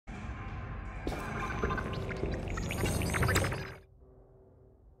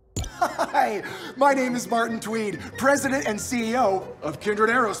Hi, my name is Martin Tweed, President and CEO of Kindred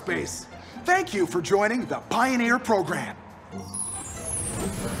Aerospace. Thank you for joining the Pioneer program.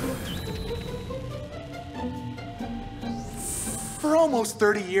 For almost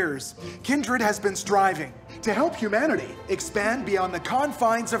 30 years, Kindred has been striving to help humanity expand beyond the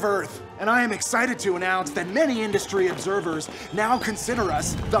confines of Earth. And I am excited to announce that many industry observers now consider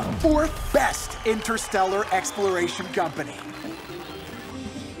us the fourth best interstellar exploration company.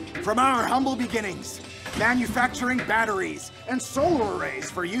 From our humble beginnings, manufacturing batteries and solar arrays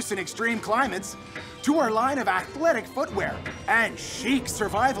for use in extreme climates, to our line of athletic footwear and chic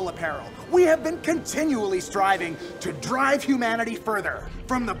survival apparel, we have been continually striving to drive humanity further,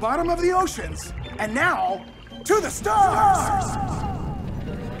 from the bottom of the oceans, and now, to the stars!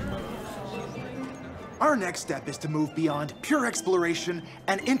 Our next step is to move beyond pure exploration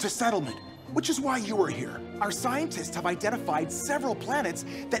and into settlement, which is why you are here. Our scientists have identified several planets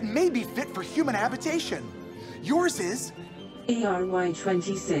that may be fit for human habitation. Yours is...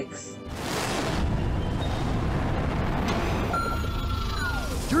 ARY-26.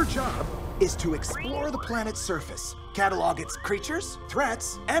 Your job is to explore the planet's surface, catalog its creatures,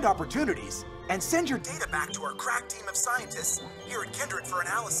 threats, and opportunities, and send your data back to our crack team of scientists here at Kindred for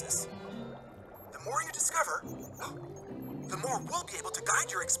analysis. The more you discover, the more we'll be able to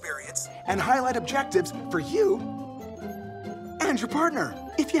guide your experience and highlight objectives for you and your partner,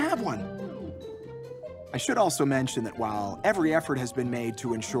 if you have one. I should also mention that while every effort has been made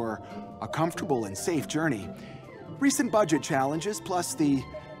to ensure a comfortable and safe journey, recent budget challenges plus the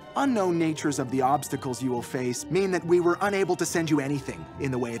unknown natures of the obstacles you will face mean that we were unable to send you anything in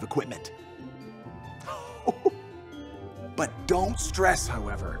the way of equipment. But don't stress,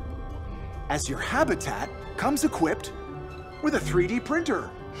 however, as your habitat comes equipped with a 3D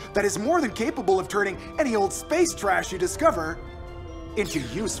printer that is more than capable of turning any old space trash you discover into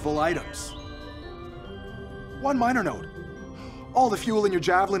useful items. One minor note, all the fuel in your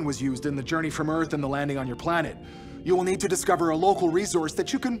Javelin was used in the journey from Earth and the landing on your planet. You will need to discover a local resource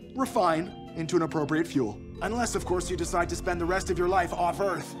that you can refine into an appropriate fuel. Unless, of course, you decide to spend the rest of your life off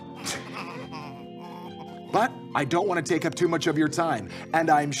Earth. But I don't want to take up too much of your time, and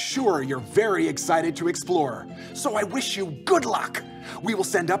I'm sure you're very excited to explore. So I wish you good luck. We will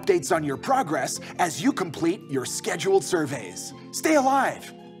send updates on your progress as you complete your scheduled surveys. Stay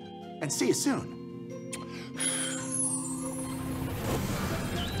alive, and see you soon.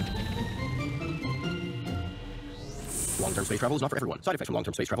 Long-term space travel is not for everyone. Side effects from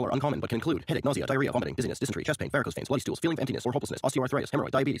long-term space travel are uncommon, but can include headache, nausea, diarrhea, vomiting, dizziness, dysentery, chest pain, varicose veins, bloody stools, feeling of emptiness or hopelessness, osteoarthritis, hemorrhoid,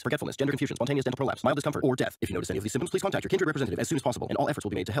 diabetes, forgetfulness, gender confusion, spontaneous dental prolapse, mild discomfort, or death. If you notice any of these symptoms, please contact your Kindred representative as soon as possible, and all efforts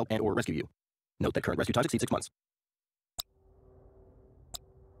will be made to help and/or rescue you. Note that current rescue times exceed 6 months.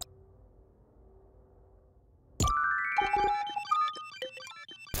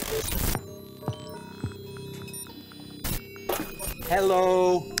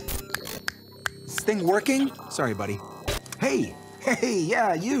 Hello. Is this thing working? Sorry, buddy. Hey,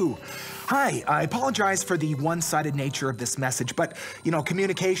 yeah, you. Hi, I apologize for the one-sided nature of this message, but, you know,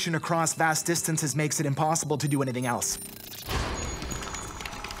 communication across vast distances makes it impossible to do anything else.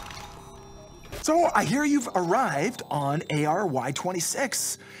 So, I hear you've arrived on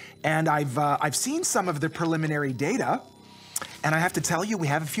ARY-26, and I've seen some of the preliminary data, and I have to tell you, we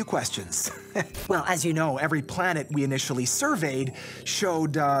have a few questions. Well, as you know, every planet we initially surveyed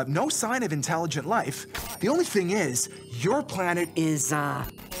showed no sign of intelligent life. The only thing is, your planet is,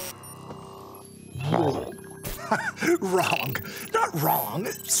 wrong. Not wrong.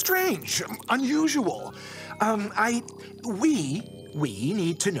 Strange. Unusual. We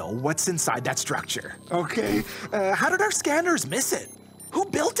need to know what's inside that structure, okay? How did our scanners miss it? Who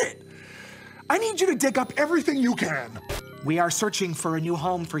built it? I need you to dig up everything you can. We are searching for a new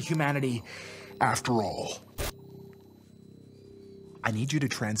home for humanity, after all. I need you to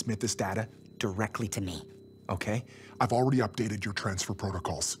transmit this data directly to me, okay? I've already updated your transfer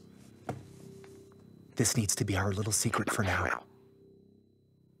protocols. This needs to be our little secret for now.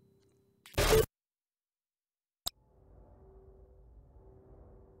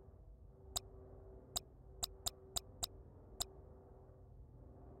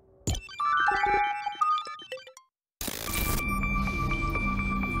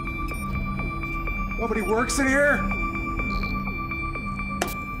 Nobody works in here?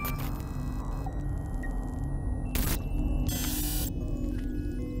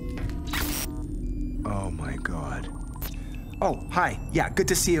 Oh my God. Oh, hi. Yeah, good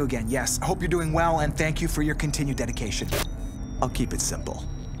to see you again. Yes, I hope you're doing well, and thank you for your continued dedication. I'll keep it simple.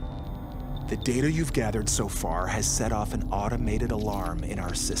 The data you've gathered so far has set off an automated alarm in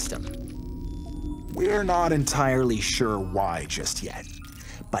our system. We're not entirely sure why just yet,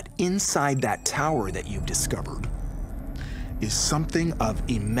 But inside that tower that you've discovered is something of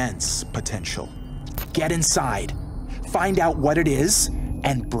immense potential. Get inside, find out what it is,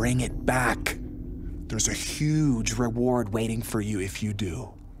 and bring it back. There's a huge reward waiting for you if you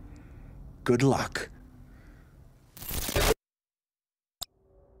do. Good luck.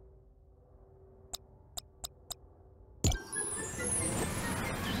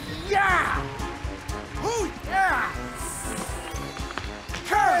 Yeah! Oh, yeah!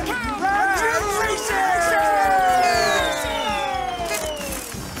 Congratulations!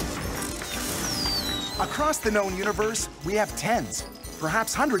 Across the known universe, we have tens,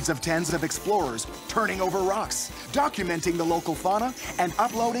 perhaps hundreds of tens of explorers turning over rocks, documenting the local fauna, and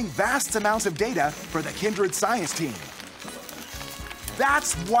uploading vast amounts of data for the Kindred science team.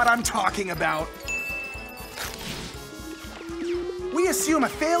 That's what I'm talking about. We assume a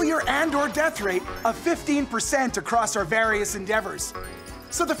failure and/or death rate of 15% across our various endeavors.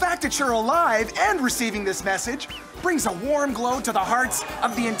 So the fact that you're alive and receiving this message brings a warm glow to the hearts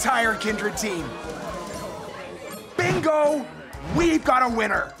of the entire Kindred team. Bingo! We've got a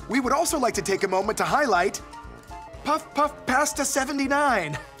winner! We would also like to take a moment to highlight Puff Puff Pasta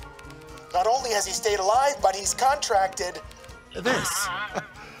 79. Not only has he stayed alive, but he's contracted this.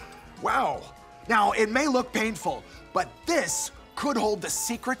 Wow. Now, it may look painful, but this could hold the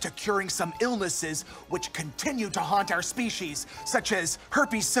secret to curing some illnesses which continue to haunt our species, such as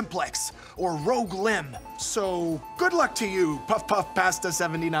herpes simplex or rogue limb. So, good luck to you, Puff Puff Pasta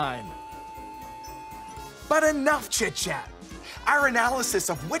 79. But enough chit-chat. Our analysis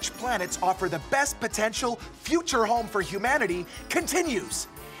of which planets offer the best potential future home for humanity continues,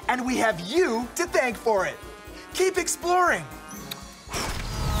 and we have you to thank for it. Keep exploring.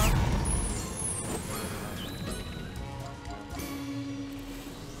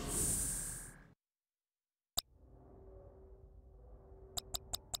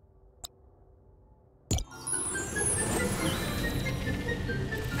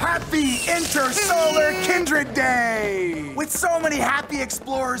 Happy Intersolar Kindred Day! With so many happy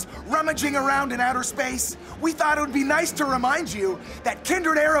explorers rummaging around in outer space, we thought it would be nice to remind you that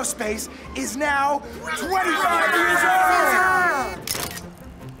Kindred Aerospace is now 25 years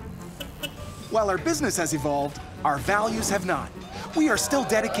old! While our business has evolved, our values have not. We are still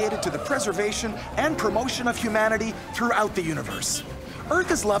dedicated to the preservation and promotion of humanity throughout the universe.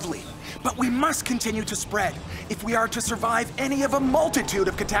 Earth is lovely, but we must continue to spread if we are to survive any of a multitude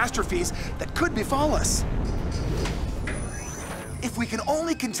of catastrophes that could befall us. If we can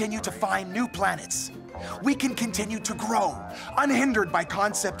only continue to find new planets, we can continue to grow, unhindered by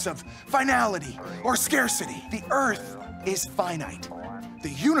concepts of finality or scarcity. The Earth is finite.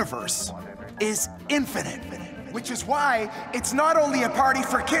 The universe is infinite, which is why it's not only a party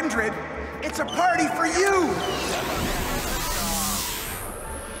for Kindred, it's a party for you!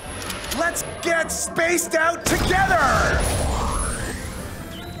 Let's get spaced out together!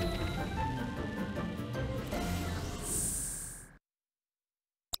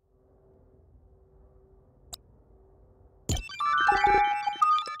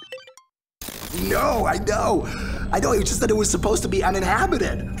 No, I know. It's just that it was supposed to be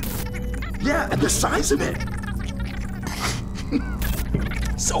uninhabited. Yeah, and the size of it.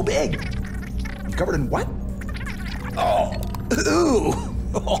 So big. Covered in what? Oh, ooh.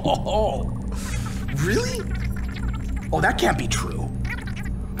 Oh, really? Oh, that can't be true.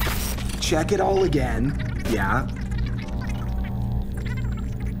 Check it all again. Yeah.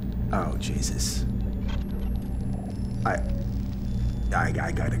 Oh, Jesus. I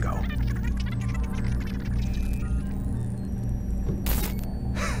gotta go.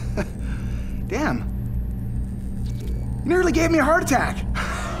 Damn. You nearly gave me a heart attack.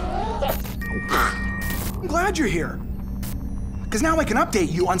 I'm glad you're here. Because now I can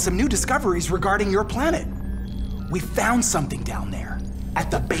update you on some new discoveries regarding your planet. We found something down there, at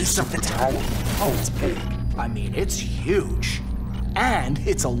the base of the tower. Oh, it's big. I mean, it's huge. And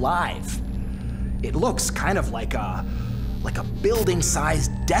it's alive. It looks kind of like a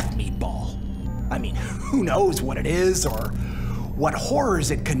building-sized death meatball. I mean, who knows what it is or what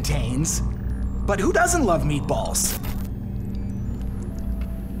horrors it contains, but who doesn't love meatballs?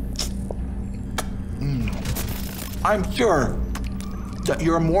 I'm sure that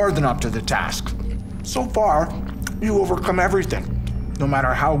you're more than up to the task. So far, you overcome everything, no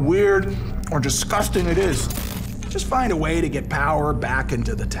matter how weird or disgusting it is. Just find a way to get power back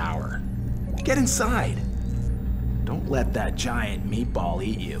into the tower. Get inside. Don't let that giant meatball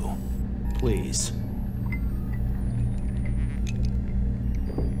eat you, please.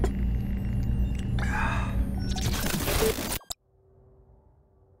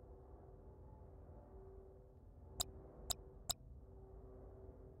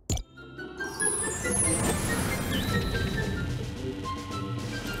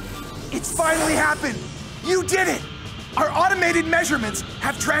 It's finally happened! You did it! Our automated measurements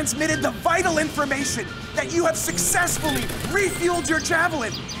have transmitted the vital information that you have successfully refueled your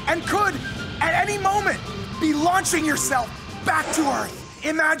Javelin and could, at any moment, be launching yourself back to Earth.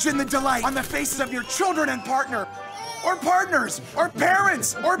 Imagine the delight on the faces of your children and partner, or partners, or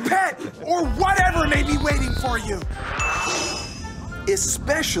parents, or pet, or whatever may be waiting for you.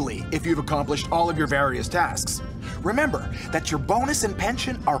 Especially if you've accomplished all of your various tasks. Remember that your bonus and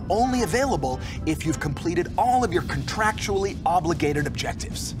pension are only available if you've completed all of your contractually obligated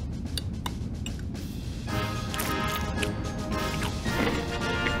objectives.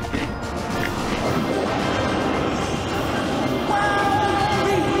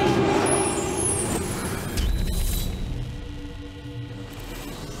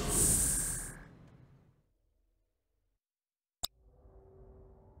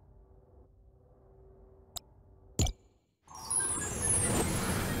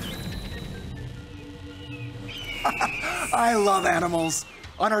 I love animals.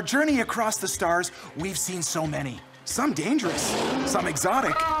 On our journey across the stars, we've seen so many. Some dangerous, some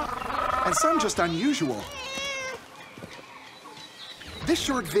exotic, and some just unusual. This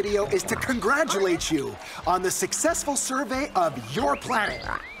short video is to congratulate you on the successful survey of your planet.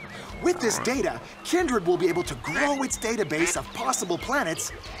 With this data, Kindred will be able to grow its database of possible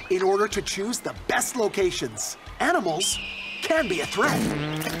planets in order to choose the best locations. Animals can be a threat.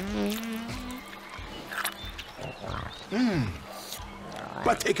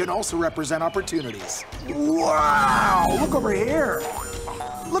 But they can also represent opportunities. Wow! Look over here.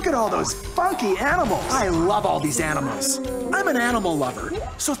 Look at all those funky animals. I love all these animals. I'm an animal lover,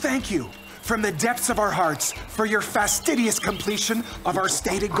 so thank you from the depths of our hearts for your fastidious completion of our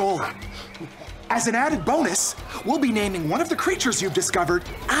stated goal. As an added bonus, we'll be naming one of the creatures you've discovered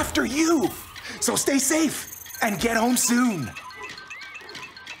after you. So stay safe and get home soon.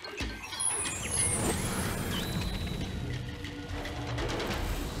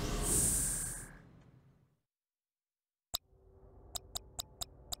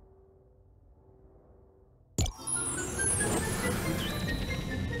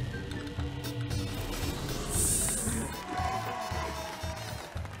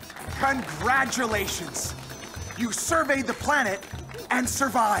 Congratulations! You surveyed the planet and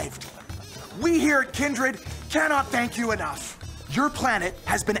survived. We here at Kindred cannot thank you enough. Your planet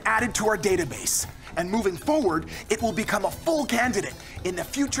has been added to our database, and moving forward, it will become a full candidate in the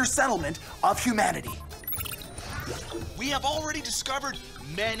future settlement of humanity. We have already discovered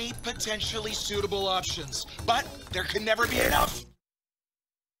many potentially suitable options, but there can never be enough.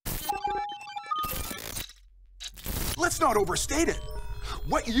 Let's not overstate it.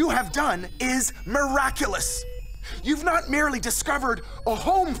 What you have done is miraculous. You've not merely discovered a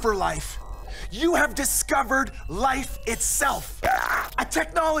home for life. You have discovered life itself. A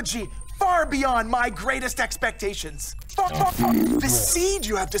technology far beyond my greatest expectations. The seed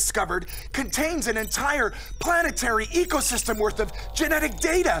you have discovered contains an entire planetary ecosystem worth of genetic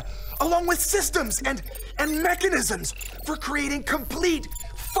data, along with systems and mechanisms for creating complete,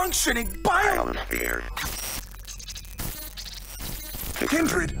 functioning biosphere.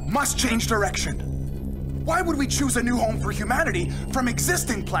 Kindred must change direction. Why would we choose a new home for humanity from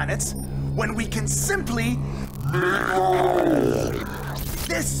existing planets when we can simply...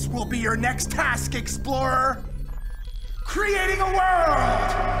 This will be your next task, explorer. Creating a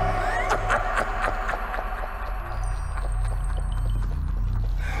world!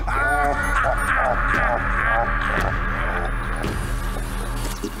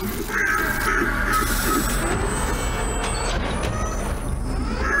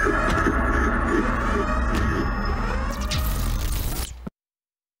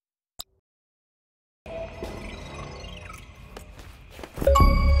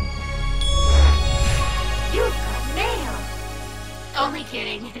 Only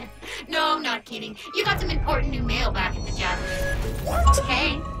kidding. No, not kidding. You got some important new mail back at the job. What?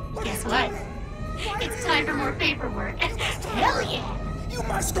 Hey, guess what? It's time for more paperwork. Hell yeah! You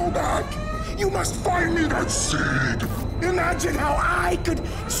must go back. You must find me that seed. Imagine how I could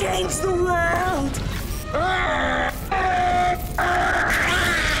change the world!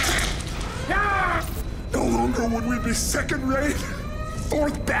 No longer would we be second rate,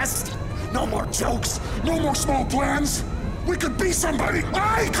 fourth best. No more jokes, no more small plans. We could be somebody.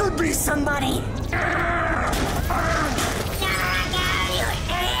 I could be somebody.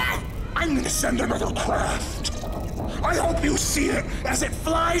 I'm gonna send another craft. I hope you see it as it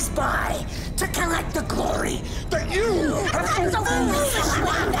flies by to collect the glory that you have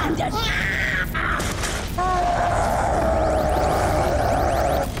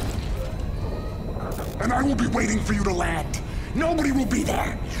And I will be waiting for you to land. Nobody will be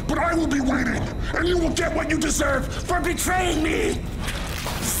there, but I will be waiting, and you will get what you deserve for betraying me!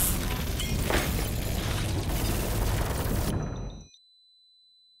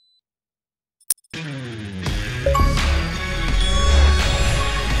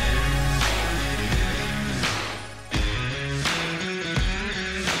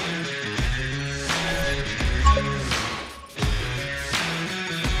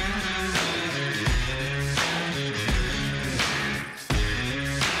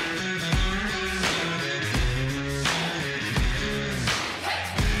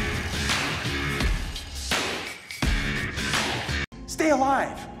 Stay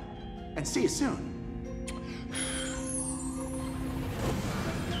alive, and see you soon.